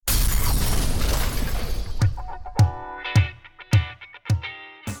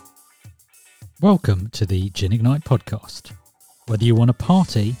Welcome to the Gin Ignite podcast. Whether you want to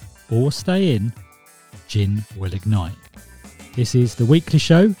party or stay in, Gin will ignite. This is the weekly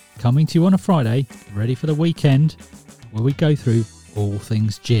show coming to you on a Friday, ready for the weekend, where we go through all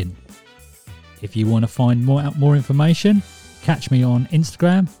things gin. If you want to find more information, catch me on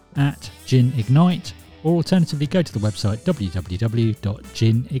Instagram at Gin Ignite, or alternatively go to the website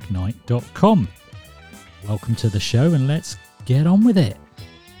www.ginignite.com. Welcome to the show and let's get on with it.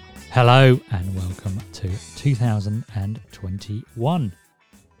 Hello and welcome to 2021.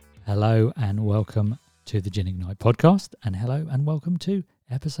 Hello and welcome to the Gin Ignite podcast, and hello and welcome to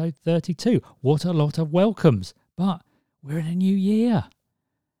episode 32. What a lot of welcomes, but we're in a new year.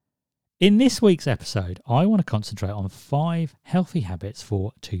 In this week's episode, I want to concentrate on 5 healthy habits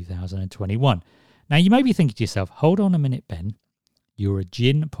for 2021. Now, you may be thinking to yourself, hold on a minute, Ben, you're a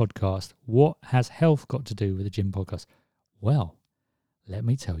gin podcast. What has health got to do with a gin podcast? Well, let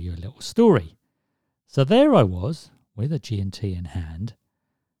me tell you a little story. So there I was with a G&T in hand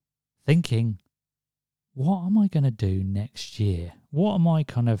thinking, what am I going to do next year? What are my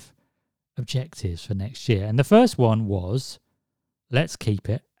kind of objectives for next year? And the first one was, let's keep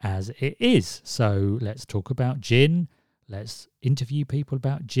it as it is. So let's talk about gin. Let's interview people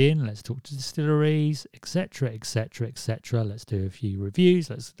about gin. Let's talk to distilleries, etc., etc., etc. Let's do a few reviews.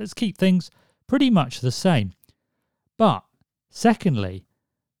 Let's keep things pretty much the same. But secondly,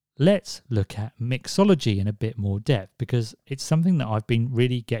 let's look at mixology in a bit more depth, because it's something that I've been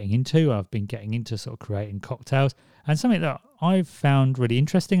really getting into. I've been getting into sort of creating cocktails, and something that I've found really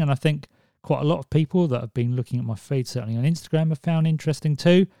interesting, and I think quite a lot of people that have been looking at my feed, certainly on Instagram, have found interesting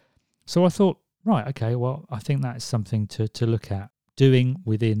too. So I thought, right, okay, well, I think that is something to look at doing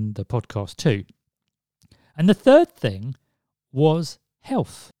within the podcast too. And the third thing was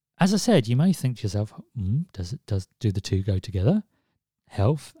health. As I said, you may think to yourself, do the two go together?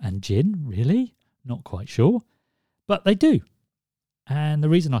 Health and gin, really? Not quite sure. But they do. And the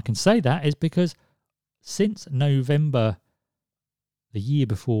reason I can say that is because since November the year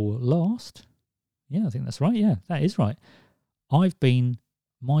before last, I think that's right, that is right, I've been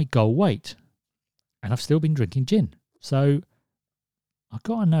my goal weight, and I've still been drinking gin. So I've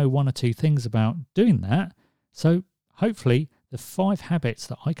got to know one or two things about doing that. So hopefully the 5 habits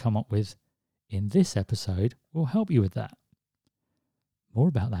that I come up with in this episode will help you with that. More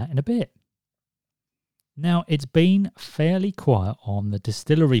about that in a bit. Now, it's been fairly quiet on the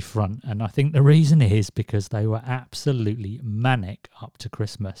distillery front, and I think the reason is because they were absolutely manic up to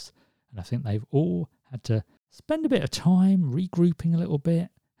Christmas. And I think they've all had to spend a bit of time regrouping a little bit,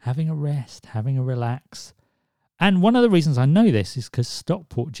 having a rest, having a relax. And one of the reasons I know this is because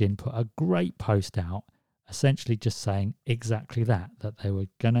Stockport Gin put a great post out, essentially just saying exactly that they were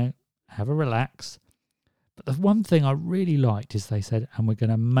going to have a relax. But the one thing I really liked is they said, and we're going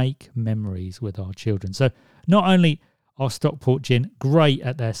to make memories with our children. So not only are Stockport Gin great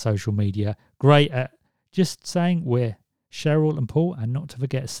at their social media, great at just saying we're Cheryl and Paul, and not to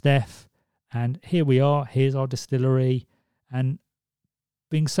forget Steph, and here we are, here's our distillery, and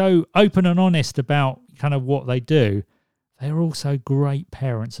being so open and honest about kind of what they do, they're also great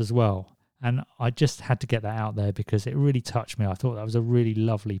parents as well. And I just had to get that out there because it really touched me. I thought that was a really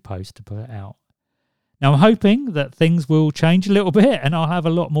lovely post to put out. Now, I'm hoping that things will change a little bit and I'll have a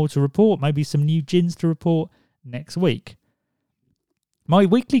lot more to report, maybe some new gins to report next week. My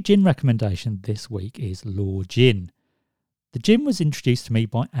weekly gin recommendation this week is Law Gin. The gin was introduced to me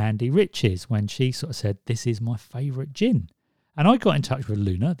by Andy Riches when she sort of said, this is my favourite gin. And I got in touch with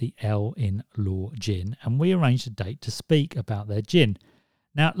Luna, the L in Law Gin, and we arranged a date to speak about their gin.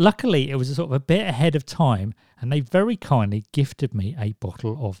 Now, luckily, it was sort of a bit ahead of time, and they very kindly gifted me a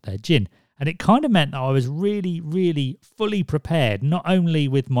bottle of their gin. And it kind of meant that I was really, really fully prepared, not only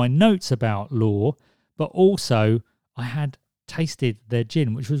with my notes about Law, but also I had tasted their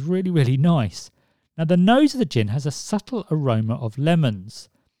gin, which was really, really nice. Now, the nose of the gin has a subtle aroma of lemons.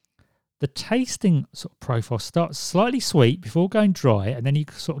 The tasting sort of profile starts slightly sweet before going dry, and then you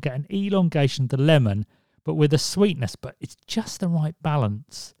sort of get an elongation of the lemon, but with a sweetness, but it's just the right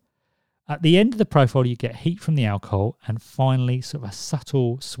balance. At the end of the profile, you get heat from the alcohol, and finally sort of a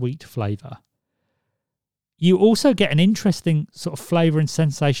subtle sweet flavour. You also get an interesting sort of flavour and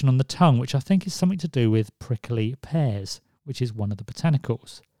sensation on the tongue, which I think is something to do with prickly pears, which is one of the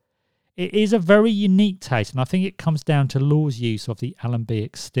botanicals. It is a very unique taste, and I think it comes down to Law's use of the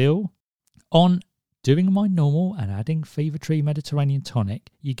alembic still. On doing my normal and adding Fever Tree Mediterranean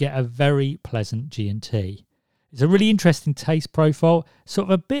tonic, you get a very pleasant G&T. It's a really interesting taste profile, sort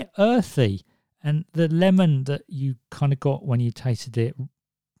of a bit earthy, and the lemon that you kind of got when you tasted it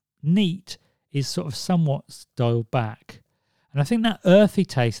neat is sort of somewhat dialed back. And I think that earthy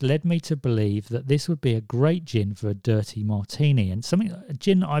taste led me to believe that this would be a great gin for a dirty martini, and a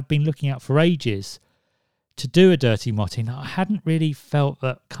gin that I've been looking at for ages to do a dirty martini. I hadn't really felt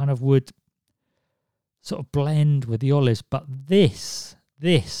that kind of would sort of blend with the olives, but this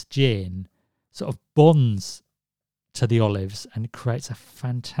gin sort of bonds to the olives and creates a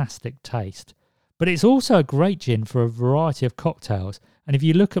fantastic taste. But it's also a great gin for a variety of cocktails. And if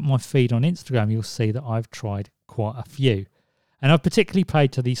you look at my feed on Instagram, you'll see that I've tried quite a few. And I've particularly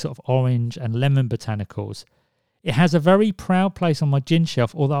played to these sort of orange and lemon botanicals. It has a very proud place on my gin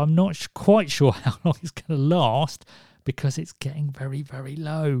shelf, although I'm not quite sure how long it's going to last because it's getting very, very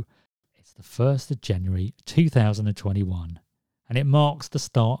low. It's the 1st of January 2021, and it marks the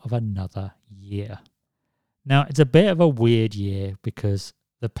start of another year. Now, it's a bit of a weird year because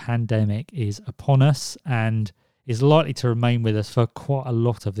the pandemic is upon us and is likely to remain with us for quite a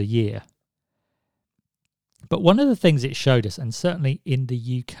lot of the year. But one of the things it showed us, and certainly in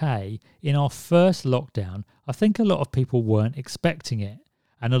the UK, in our first lockdown, I think a lot of people weren't expecting it.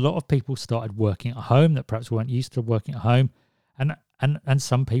 And a lot of people started working at home that perhaps weren't used to working at home. And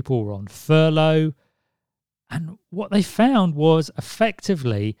some people were on furlough. And what they found was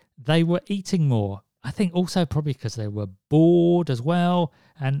effectively they were eating more. I think also probably because they were bored as well.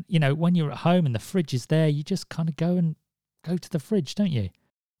 And, you know, when you're at home and the fridge is there, you just kind of go to the fridge, don't you?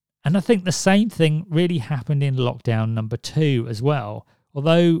 And I think the same thing really happened in lockdown number 2 as well.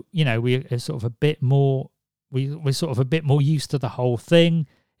 Although, you know, we're sort of a bit more, we're sort of a bit more used to the whole thing.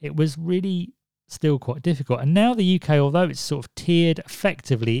 It was really still quite difficult. And now the UK, although it's sort of tiered,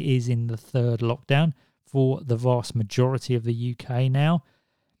 effectively is in the 3rd lockdown for the vast majority of the UK now.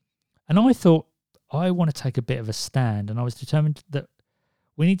 And I thought, I want to take a bit of a stand. And I was determined that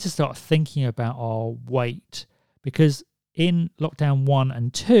we need to start thinking about our weight, because in lockdown 1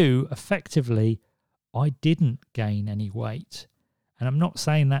 and 2, effectively, I didn't gain any weight. And I'm not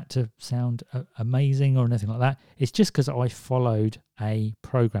saying that to sound amazing or anything like that. It's just because I followed a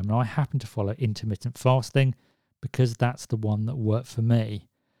program. And I happen to follow intermittent fasting because that's the one that worked for me.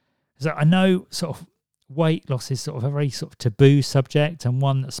 So I know sort of weight loss is sort of a very sort of taboo subject and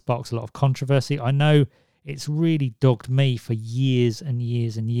one that sparks a lot of controversy. I know it's really dogged me for years and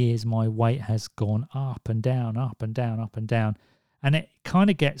years and years. My weight has gone up and down, up and down, up and down. And it kind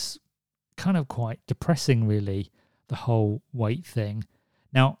of gets kind of quite depressing, really, the whole weight thing.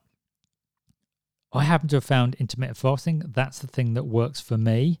 Now, I happen to have found intermittent fasting. That's the thing that works for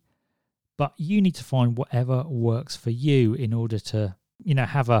me. But you need to find whatever works for you in order to, you know,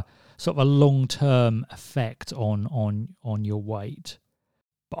 have a sort of a long-term effect on your weight.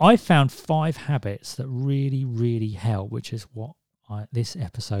 But I found 5 habits that really, really help, which is what this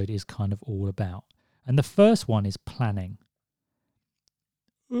episode is kind of all about. And the first one is planning.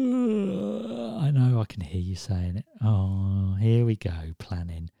 I know, I can hear you saying it. Oh, here we go,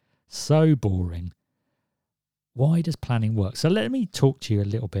 planning. So boring. Why does planning work? So let me talk to you a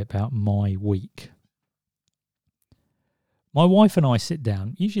little bit about my week. My wife and I sit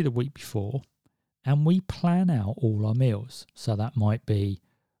down, usually the week before, and we plan out all our meals. So that might be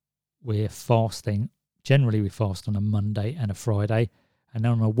we're fasting. Generally, we fast on a Monday and a Friday. And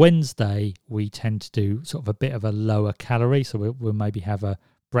then on a Wednesday, we tend to do sort of a bit of a lower calorie. So we'll maybe have a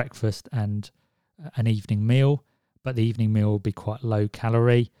breakfast and an evening meal. But the evening meal will be quite low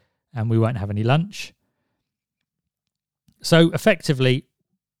calorie and we won't have any lunch. So effectively,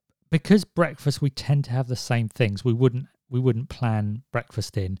 because breakfast, we tend to have the same things. We wouldn't plan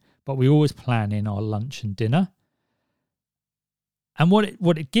breakfast in, but we always plan in our lunch and dinner. And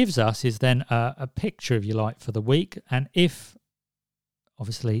what it gives us is then a picture, if you like, for the week. And if,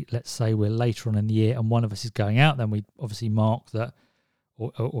 obviously, let's say we're later on in the year and one of us is going out, then we obviously mark that,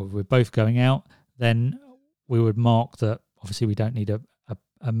 or we're both going out, then we would mark that, obviously, we don't need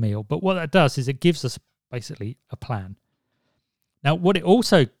a meal. But what that does is it gives us basically a plan. Now, what it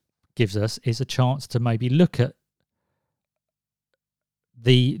also gives us is a chance to maybe look at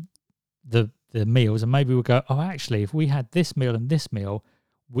the meals, and maybe we'll go, oh, actually, if we had this meal and this meal,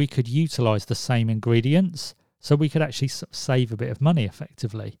 we could utilize the same ingredients, so we could actually save a bit of money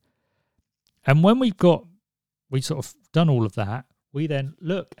effectively. And when we've sort of done all of that, we then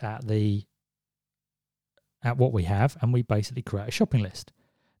look at what we have, and we basically create a shopping list.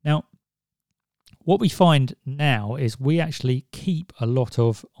 Now, what we find now is we actually keep a lot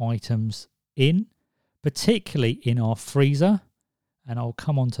of items in, particularly in our freezer. And I'll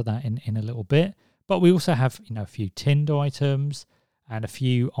come on to that in a little bit. But we also have, a few tinned items and a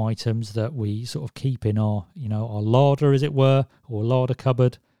few items that we sort of keep in our larder, as it were, or larder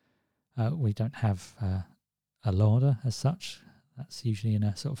cupboard. We don't have a larder as such. That's usually in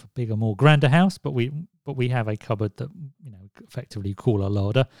a sort of a bigger, more grander house, but we have a cupboard that, effectively call our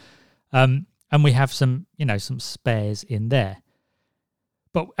larder. And we have some spares in there.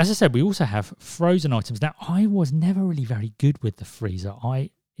 But as I said, we also have frozen items. Now, I was never really very good with the freezer.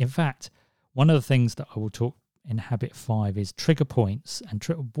 In fact, one of the things that I will talk in Habit 5 is trigger points. And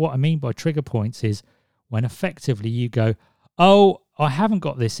what I mean by trigger points is when effectively you go, oh, I haven't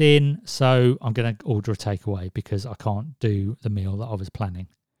got this in, so I'm going to order a takeaway because I can't do the meal that I was planning.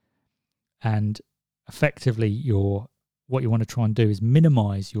 And effectively, what you want to try and do is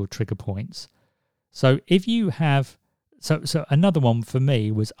minimize your trigger points. So if you have, so another one for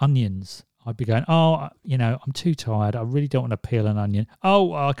me was onions. I'd be going, I'm too tired. I really don't want to peel an onion.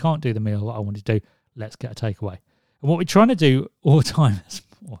 Oh, I can't do the meal that I want to do. Let's get a takeaway. And what we're trying to do all the time,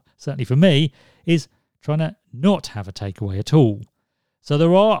 certainly for me, is trying to not have a takeaway at all. So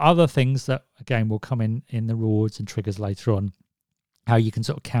there are other things that, again, will come in the rewards and triggers later on, how you can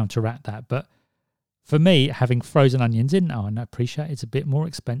sort of counteract that. But for me, having frozen onions in, I appreciate it's a bit more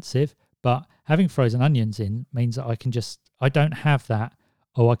expensive, but having frozen onions in means that I don't have that,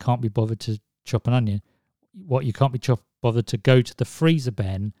 I can't be bothered to chop an onion. You can't be bothered to go to the freezer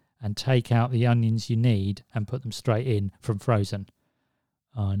bin and take out the onions you need and put them straight in from frozen.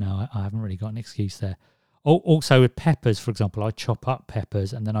 Oh, no, I haven't really got an excuse there. Also with peppers, for example, I chop up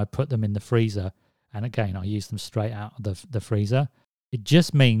peppers and then I put them in the freezer. And again, I use them straight out of the freezer. It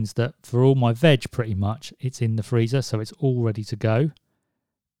just means that for all my veg, pretty much, it's in the freezer, so it's all ready to go.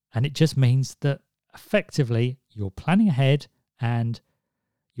 And it just means that effectively you're planning ahead and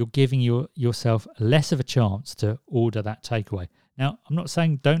you're giving yourself less of a chance to order that takeaway. Now, I'm not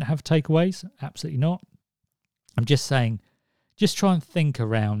saying don't have takeaways, absolutely not. I'm just saying just try and think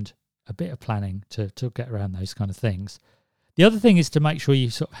around a bit of planning to get around those kind of things. The other thing is to make sure you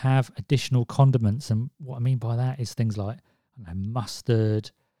sort of have additional condiments. And what I mean by that is things like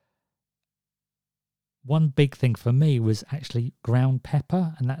mustard. One big thing for me was actually ground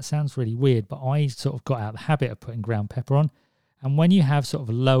pepper. And that sounds really weird, but I sort of got out of the habit of putting ground pepper on. And when you have sort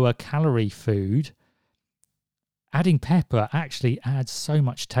of lower calorie food, adding pepper actually adds so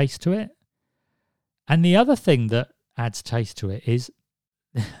much taste to it. And the other thing that adds taste to it is,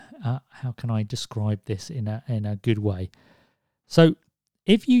 how can I describe this in a good way? So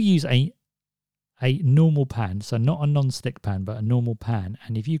if you use a normal pan, so not a non-stick pan, but a normal pan,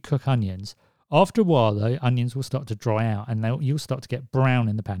 and if you cook onions, after a while, the onions will start to dry out and you'll start to get brown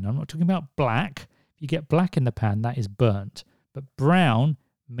in the pan. Now, I'm not talking about black. If you get black in the pan, that is burnt. But brown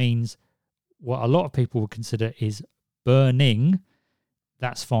means what a lot of people would consider is burning.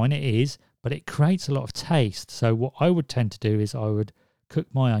 That's fine, it is, but it creates a lot of taste. So what I would tend to do is I would cook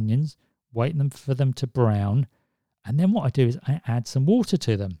my onions, wait for them to brown, and then what I do is I add some water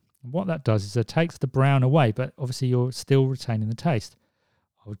to them. And what that does is it takes the brown away, but obviously you're still retaining the taste.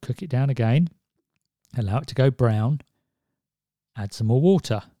 I would cook it down again, allow it to go brown, add some more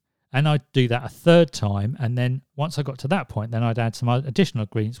water. And I'd do that a third time, and then once I got to that point, then I'd add some additional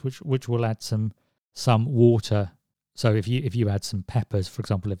ingredients, which will add some water. So if you add some peppers, for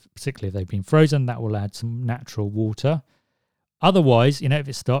example, particularly if they've been frozen, that will add some natural water. Otherwise, if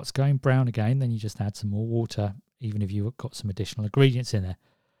it starts going brown again, then you just add some more water, even if you've got some additional ingredients in there.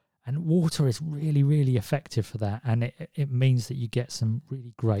 And water is really, really effective for that, and it means that you get some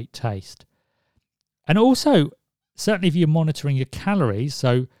really great taste. And also, certainly if you're monitoring your calories,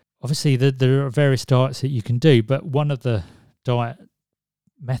 so obviously there are various diets that you can do, but one of the diet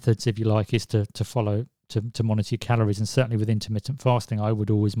methods, if you like, is to follow, to monitor your calories. And certainly with intermittent fasting, I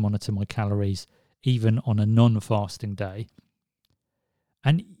would always monitor my calories, even on a non-fasting day.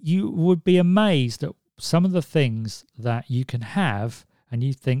 And you would be amazed at some of the things that you can have, and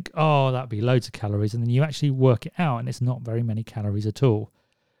you think, oh, that'd be loads of calories, and then you actually work it out, and it's not very many calories at all.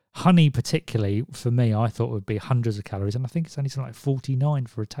 Honey, particularly, for me, I thought would be hundreds of calories, and I think it's only something like 49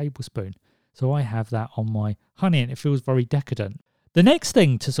 for a tablespoon. So I have that on my honey, and it feels very decadent. The next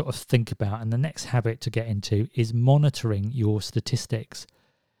thing to sort of think about, and the next habit to get into, is monitoring your statistics.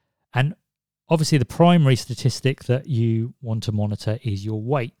 And obviously the primary statistic that you want to monitor is your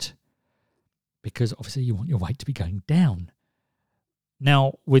weight, because obviously you want your weight to be going down.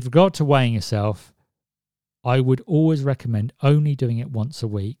 Now, with regard to weighing yourself, I would always recommend only doing it once a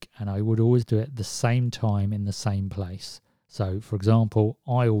week, and I would always do it the same time in the same place. So, for example,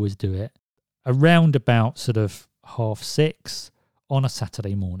 I always do it around about sort of 6:30 on a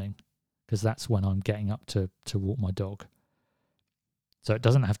Saturday morning, because that's when I'm getting up to walk my dog. So it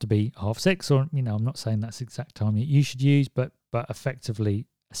doesn't have to be 6:30, or, I'm not saying that's the exact time you should use, but effectively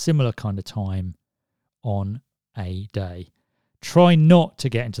a similar kind of time on a day. try not to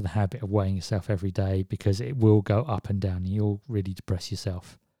get into the habit of weighing yourself every day, because it will go up and down and you'll really depress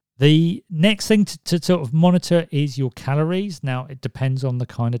yourself. The next thing to sort of monitor is your calories. Now, it depends on the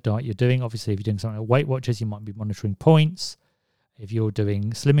kind of diet you're doing. Obviously, if you're doing something like Weight Watchers, you might be monitoring points. If you're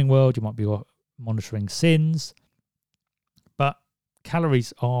doing Slimming World, you might be monitoring SINs. But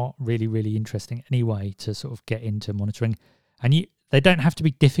calories are really, really interesting anyway to sort of get into monitoring. And they don't have to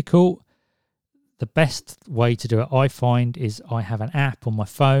be difficult. The best way to do it, I find, is I have an app on my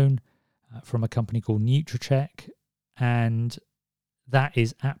phone from a company called Nutracheck, and that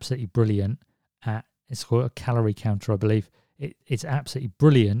is absolutely brilliant. It's called a calorie counter, I believe. It's absolutely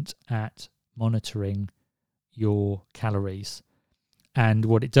brilliant at monitoring your calories. And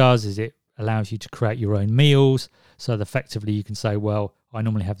what it does is it allows you to create your own meals. So that effectively you can say, well, I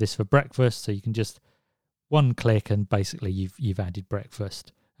normally have this for breakfast. So you can just one click and basically you've added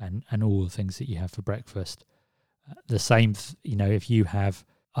breakfast and all the things that you have for breakfast. The same, if you have,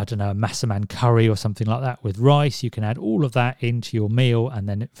 I don't know, a Massaman curry or something like that with rice, you can add all of that into your meal, and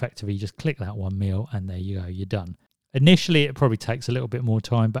then effectively you just click that one meal and there you go, you're done. Initially, it probably takes a little bit more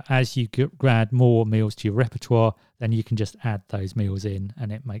time, but as you add more meals to your repertoire, then you can just add those meals in,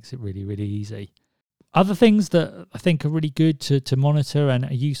 and it makes it really, really easy. Other things that I think are really good to monitor and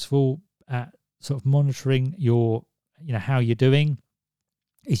are useful at sort of monitoring your, how you're doing,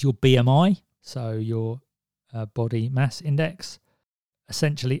 is your BMI, so your body mass index.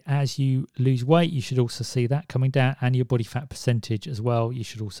 Essentially, as you lose weight, you should also see that coming down, and your body fat percentage as well. You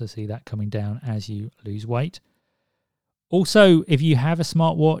should also see that coming down as you lose weight. Also, if you have a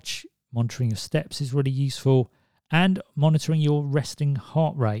smartwatch, monitoring your steps is really useful, and monitoring your resting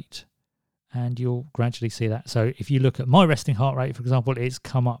heart rate, and you'll gradually see that. So if you look at my resting heart rate, for example, it's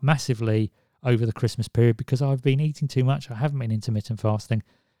come up massively over the Christmas period because I've been eating too much. I haven't been intermittent fasting.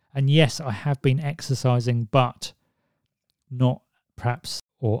 And yes, I have been exercising, but not perhaps,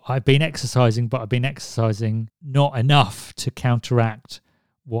 or I've been exercising, but I've been exercising not enough to counteract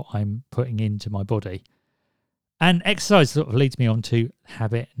what I'm putting into my body. And exercise sort of leads me on to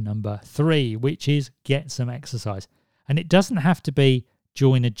habit number 3, which is get some exercise. And it doesn't have to be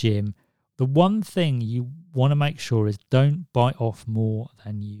join a gym. The one thing you want to make sure is don't bite off more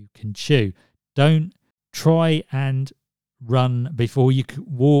than you can chew. Don't try and run before you can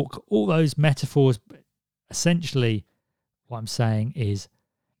walk. All those metaphors. Essentially, what I'm saying is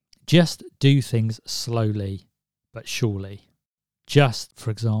just do things slowly but surely. Just,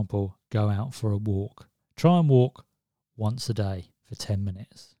 for example, go out for a walk. Try and walk once a day for 10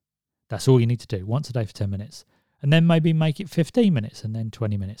 minutes. That's all you need to do, once a day for 10 minutes. And then maybe make it 15 minutes and then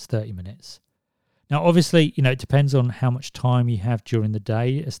 20 minutes, 30 minutes. Now, obviously, it depends on how much time you have during the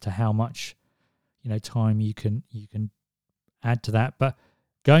day as to how much, time you can add to that. But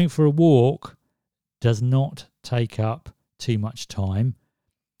going for a walk does not take up too much time.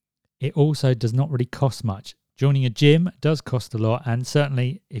 It also does not really cost much. Joining a gym does cost a lot. And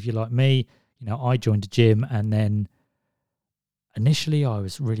certainly, if you're like me, I joined a gym, and then initially I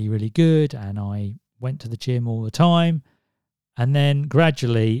was really, really good and I went to the gym all the time. And then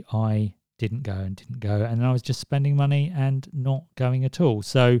gradually I didn't go. And I was just spending money and not going at all.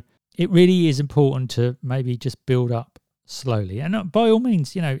 So it really is important to maybe just build up slowly. And by all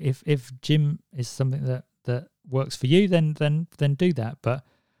means, if gym is something that works for you, then do that. But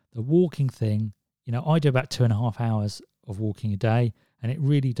the walking thing, I do about 2.5 hours of walking a day. And it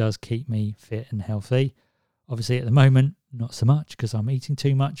really does keep me fit and healthy. Obviously, at the moment, not so much because I'm eating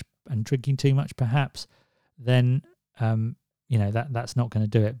too much and drinking too much, perhaps. Then, that's not going to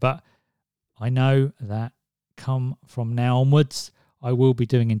do it. But I know that come from now onwards, I will be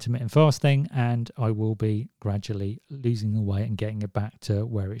doing intermittent fasting, and I will be gradually losing the weight and getting it back to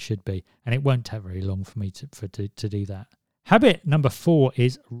where it should be. And it won't take very long for me to do that. Habit number 4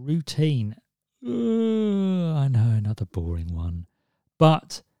 is routine. I know, another boring one.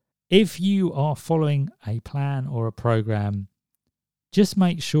 But if you are following a plan or a program, just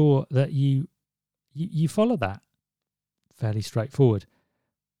make sure that you follow that. Fairly straightforward.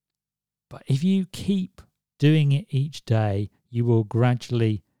 But if you keep doing it each day, you will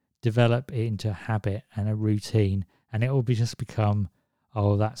gradually develop it into a habit and a routine, and it will just become,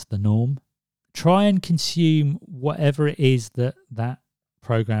 that's the norm. Try and consume whatever it is that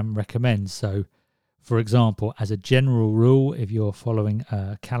program recommends. So, for example, as a general rule, if you're following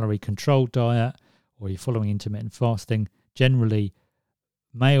a calorie-controlled diet or you're following intermittent fasting, generally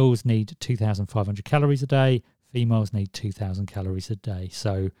males need 2,500 calories a day, females need 2,000 calories a day.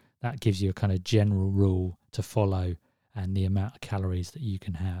 So that gives you a kind of general rule to follow and the amount of calories that you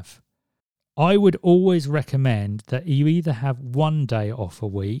can have. I would always recommend that you either have one day off a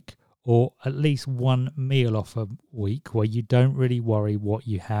week or at least one meal off a week where you don't really worry what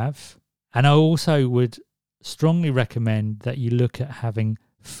you have. And I also would strongly recommend that you look at having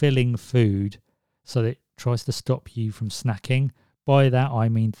filling food so that it tries to stop you from snacking. By that, I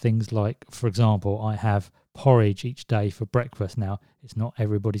mean things like, for example, I have porridge each day for breakfast. Now, it's not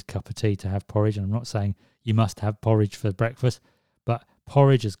everybody's cup of tea to have porridge, and I'm not saying you must have porridge for breakfast, but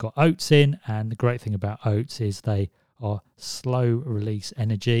porridge has got oats in, and the great thing about oats is they are slow release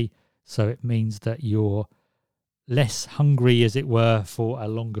energy, so it means that you're less hungry, as it were, for a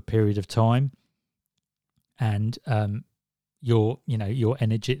longer period of time, and your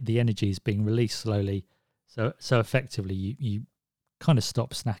energy, the energy is being released slowly, so effectively you kind of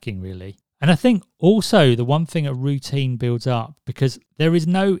stop snacking, really. And I think also the one thing a routine builds up, because there is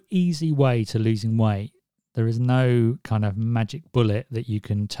no easy way to losing weight. There is no kind of magic bullet that you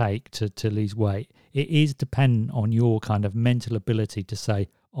can take to lose weight. It is dependent on your kind of mental ability to say,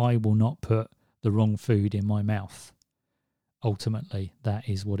 I will not put the wrong food in my mouth. Ultimately, that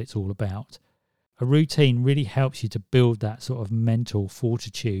is what it's all about. A routine really helps you to build that sort of mental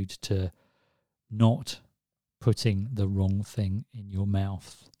fortitude to not putting the wrong thing in your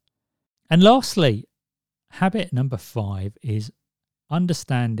mouth. And lastly, habit number 5 is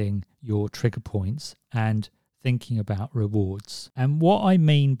understanding your trigger points and thinking about rewards. And what I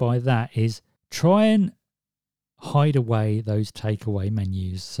mean by that is try and hide away those takeaway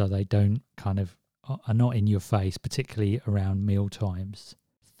menus so they don't kind of are not in your face, particularly around meal times.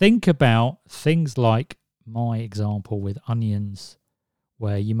 Think about things like my example with onions,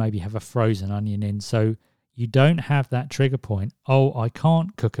 where you maybe have a frozen onion in, so you don't have that trigger point. Oh, I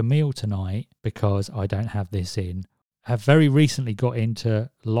can't cook a meal tonight because I don't have this in. I have very recently got into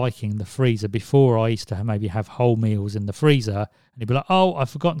liking the freezer. Before, I used to maybe have whole meals in the freezer, and you'd be like, oh, I've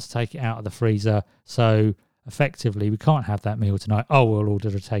forgotten to take it out of the freezer, so effectively we can't have that meal tonight. Oh, we'll order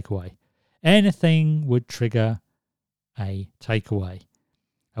a takeaway. Anything would trigger a takeaway.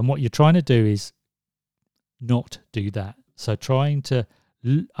 And what you're trying to do is not do that. So trying to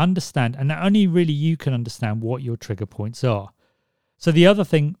understand, and only really you can understand what your trigger points are. So the other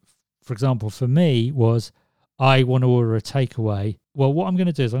thing, for example, for me was I want to order a takeaway. Well, what I'm going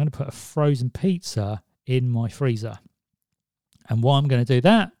to do is I'm going to put a frozen pizza in my freezer. And why I'm going to do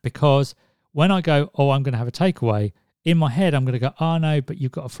that? Because when I go, oh, I'm going to have a takeaway, in my head I'm going to go, oh no, but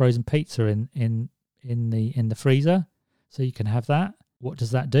you've got a frozen pizza in the freezer, so you can have that. What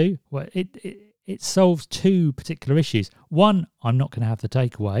does that do? Well, it solves two particular issues. One, I'm not going to have the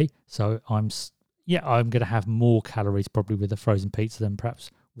takeaway, so I'm going to have more calories probably with a frozen pizza than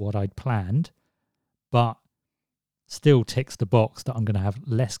perhaps what I'd planned, but still ticks the box that I'm going to have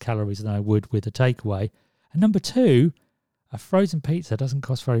less calories than I would with a takeaway. And number two, a frozen pizza doesn't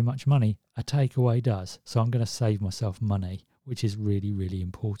cost very much money. A takeaway does. So I'm going to save myself money, which is really, really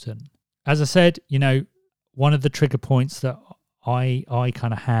important. As I said, one of the trigger points that I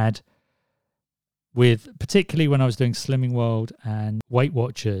kind of had with, particularly when I was doing Slimming World and Weight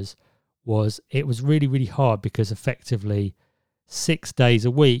Watchers, was it was really, really hard because effectively 6 days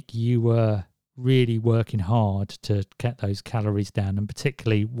a week you were really working hard to get those calories down, and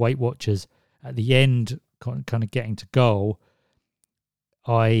particularly Weight Watchers at the end, kind of getting to goal,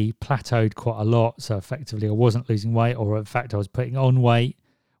 I plateaued quite a lot. So effectively I wasn't losing weight, or in fact I was putting on weight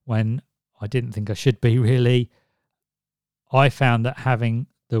when I didn't think I should be, really. I found that having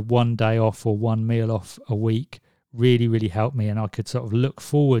the 1 day off or one meal off a week really, really helped me, and I could sort of look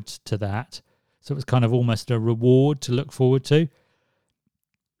forward to that. So it was kind of almost a reward to look forward to.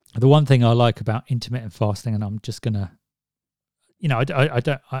 The one thing I like about intermittent fasting, and I'm just going to,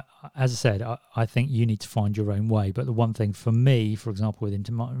 as I said, I think you need to find your own way. But the one thing for me, for example, with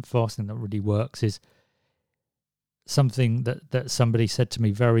intermittent fasting that really works is something that somebody said to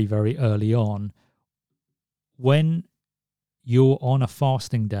me very, very early on. When you're on a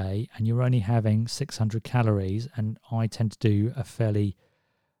fasting day and you're only having 600 calories, and I tend to do a fairly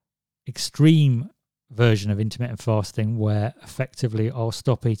extreme version of intermittent fasting where effectively I'll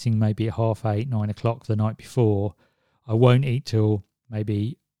stop eating maybe at 8:30, 9 o'clock the night before. I won't eat till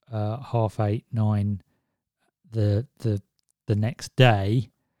maybe 8:30, 9 the next day,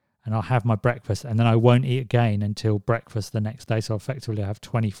 and I'll have my breakfast, and then I won't eat again until breakfast the next day. So effectively I have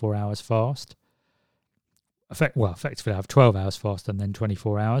 24 hours fast. Effectively I have 12 hours fast and then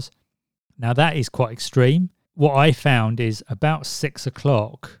 24 hours. Now that is quite extreme. What I found is about 6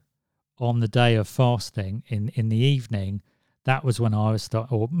 o'clock on the day of fasting in the evening, that was when I was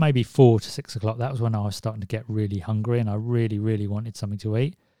or maybe 4 to 6 o'clock, that was when I was starting to get really hungry and I really, really wanted something to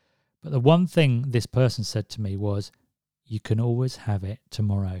eat. But the one thing this person said to me was, you can always have it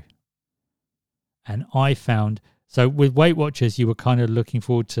tomorrow. And I found, So with Weight Watchers, you were kind of looking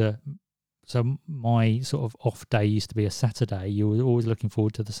forward to, so my sort of off day used to be a Saturday. You were always looking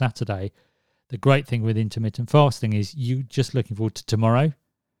forward to the Saturday. The great thing with intermittent fasting is you just looking forward to tomorrow.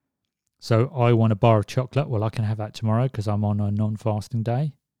 So I want a bar of chocolate. Well, I can have that tomorrow because I'm on a non-fasting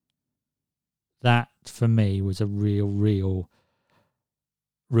day. That for me was a real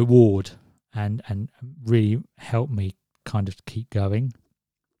reward and really helped me kind of keep going.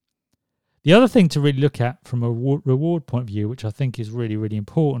 The other thing to really look at from a reward point of view, which I think is really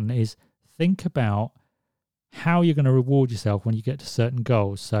important, is think about how you're going to reward yourself when you get to certain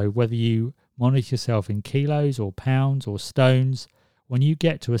goals. So whether you monitor yourself in kilos or pounds or stones, when you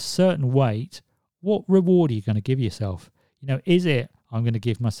get to a certain weight, what reward are you going to give yourself? Is it, I'm going to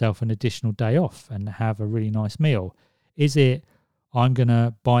give myself an additional day off and have a really nice meal? Is it, I'm going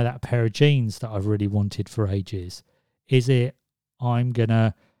to buy that pair of jeans that I've really wanted for ages? Is it, I'm going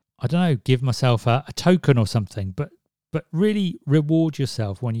to, I don't know, give myself a token or something? But really reward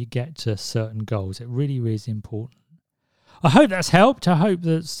yourself when you get to certain goals. It really is important. I hope that's helped. I hope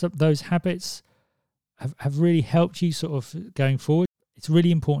that those habits have really helped you sort of going forward. It's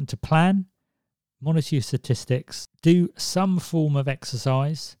really important to plan, monitor your statistics, do some form of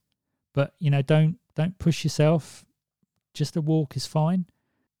exercise, but don't push yourself. Just a walk is fine.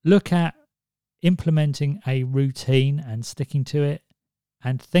 Look at implementing a routine and sticking to it,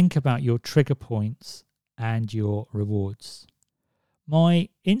 and think about your trigger points and your rewards. My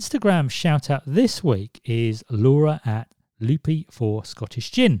Instagram shout out this week is Laura at Loopy for Scottish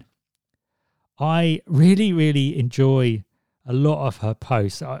Gin. I really enjoy a lot of her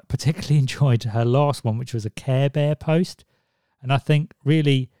posts. I particularly enjoyed her last one, which was a Care Bear post. And I think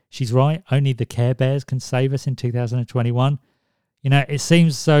really she's right. Only the Care Bears can save us in 2021. It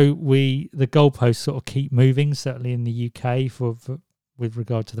seems as though the goalposts sort of keep moving, certainly in the UK with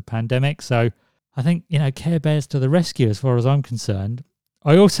regard to the pandemic. So I think, Care Bears to the rescue as far as I'm concerned.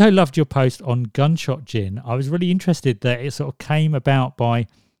 I also loved your post on Gunshot Gin. I was really interested that it sort of came about by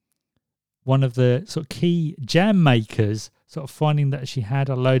one of the sort of key jam makers sort of finding that she had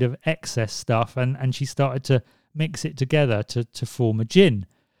a load of excess stuff and she started to mix it together to form a gin.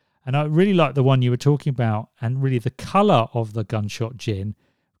 And I really like the one you were talking about, and really the colour of the Gunshot Gin,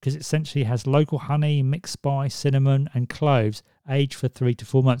 because it essentially has local honey, mixed spice, cinnamon and cloves, aged for 3 to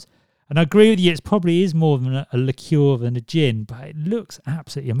 4 months. And I agree with you, it probably is more than a liqueur than a gin, but it looks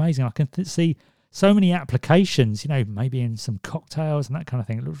absolutely amazing. I can see so many applications, maybe in some cocktails and that kind of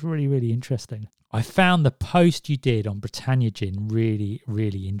thing. It looks really interesting. I found the post you did on Britannia Gin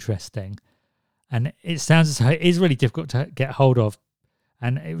really interesting. And it sounds as though it is really difficult to get hold of.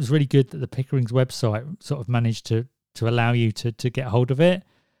 And it was really good that the Pickering's website sort of managed to allow you to get hold of it.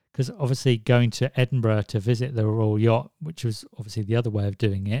 Because obviously going to Edinburgh to visit the Royal Yacht, which was obviously the other way of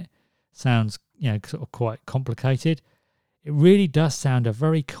doing it, sounds, sort of quite complicated. It really does sound a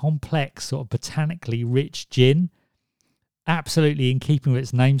very complex, sort of botanically rich gin. Absolutely in keeping with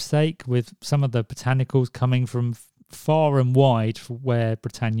its namesake, with some of the botanicals coming from far and wide for where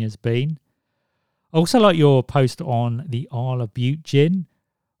Britannia's been. I also like your post on the Isle of Bute gin.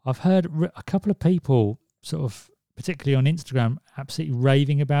 I've heard a couple of people sort of, particularly on Instagram, absolutely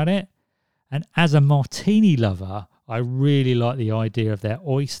raving about it. And as a martini lover, I really like the idea of their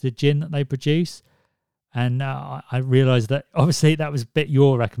oyster gin that they produce. And I realised that obviously that was a bit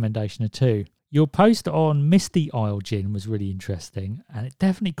your recommendation too. Your post on Misty Isle gin was really interesting, and it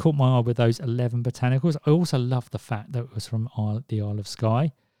definitely caught my eye with those 11 botanicals. I also love the fact that it was from the Isle of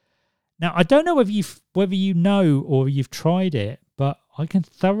Skye. Now, I don't know whether you know or you've tried it, but I can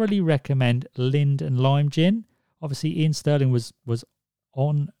thoroughly recommend Lind and Lime gin. Obviously, Ian Sterling was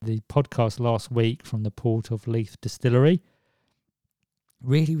on the podcast last week from the Port of Leith Distillery.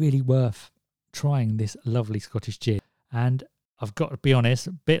 Really worth trying this lovely Scottish gin. And I've got to be honest,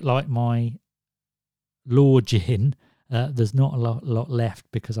 a bit like my Law gin, there's not a lot left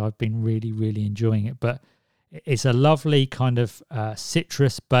because I've been really enjoying it. But it's a lovely kind of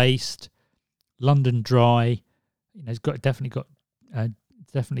citrus-based London dry. It's definitely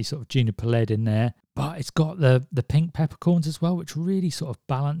sort of juniper lead in there, but it's got the pink peppercorns as well, which really sort of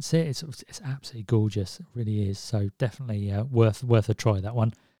balance it. It's absolutely gorgeous. It really is. So definitely worth a try, that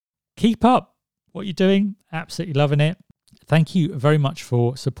one. Keep up what you're doing. Absolutely loving it. Thank you very much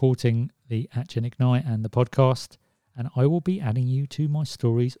for supporting the At Gin Ignite and the podcast. And I will be adding you to my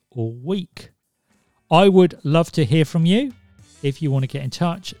stories all week. I would love to hear from you. If you want to get in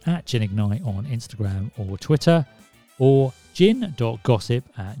touch, at Gin Ignite on Instagram or Twitter, or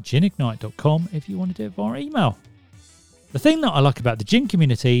gin.gossip@ginignite.com if you want to do it via email. The thing that I like about the gin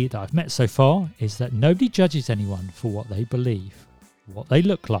community that I've met so far is that nobody judges anyone for what they believe, what they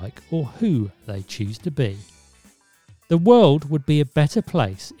look like, or who they choose to be. The world would be a better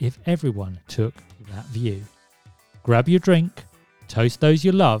place if everyone took that view. Grab your drink, toast those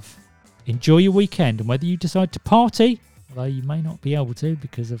you love, enjoy your weekend, and whether you decide to party, although you may not be able to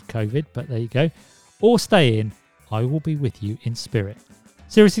because of COVID, but there you go, or stay in, I will be with you in spirit.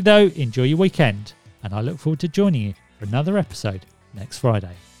 Seriously though, enjoy your weekend, and I look forward to joining you for another episode next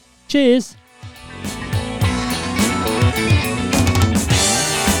Friday. Cheers!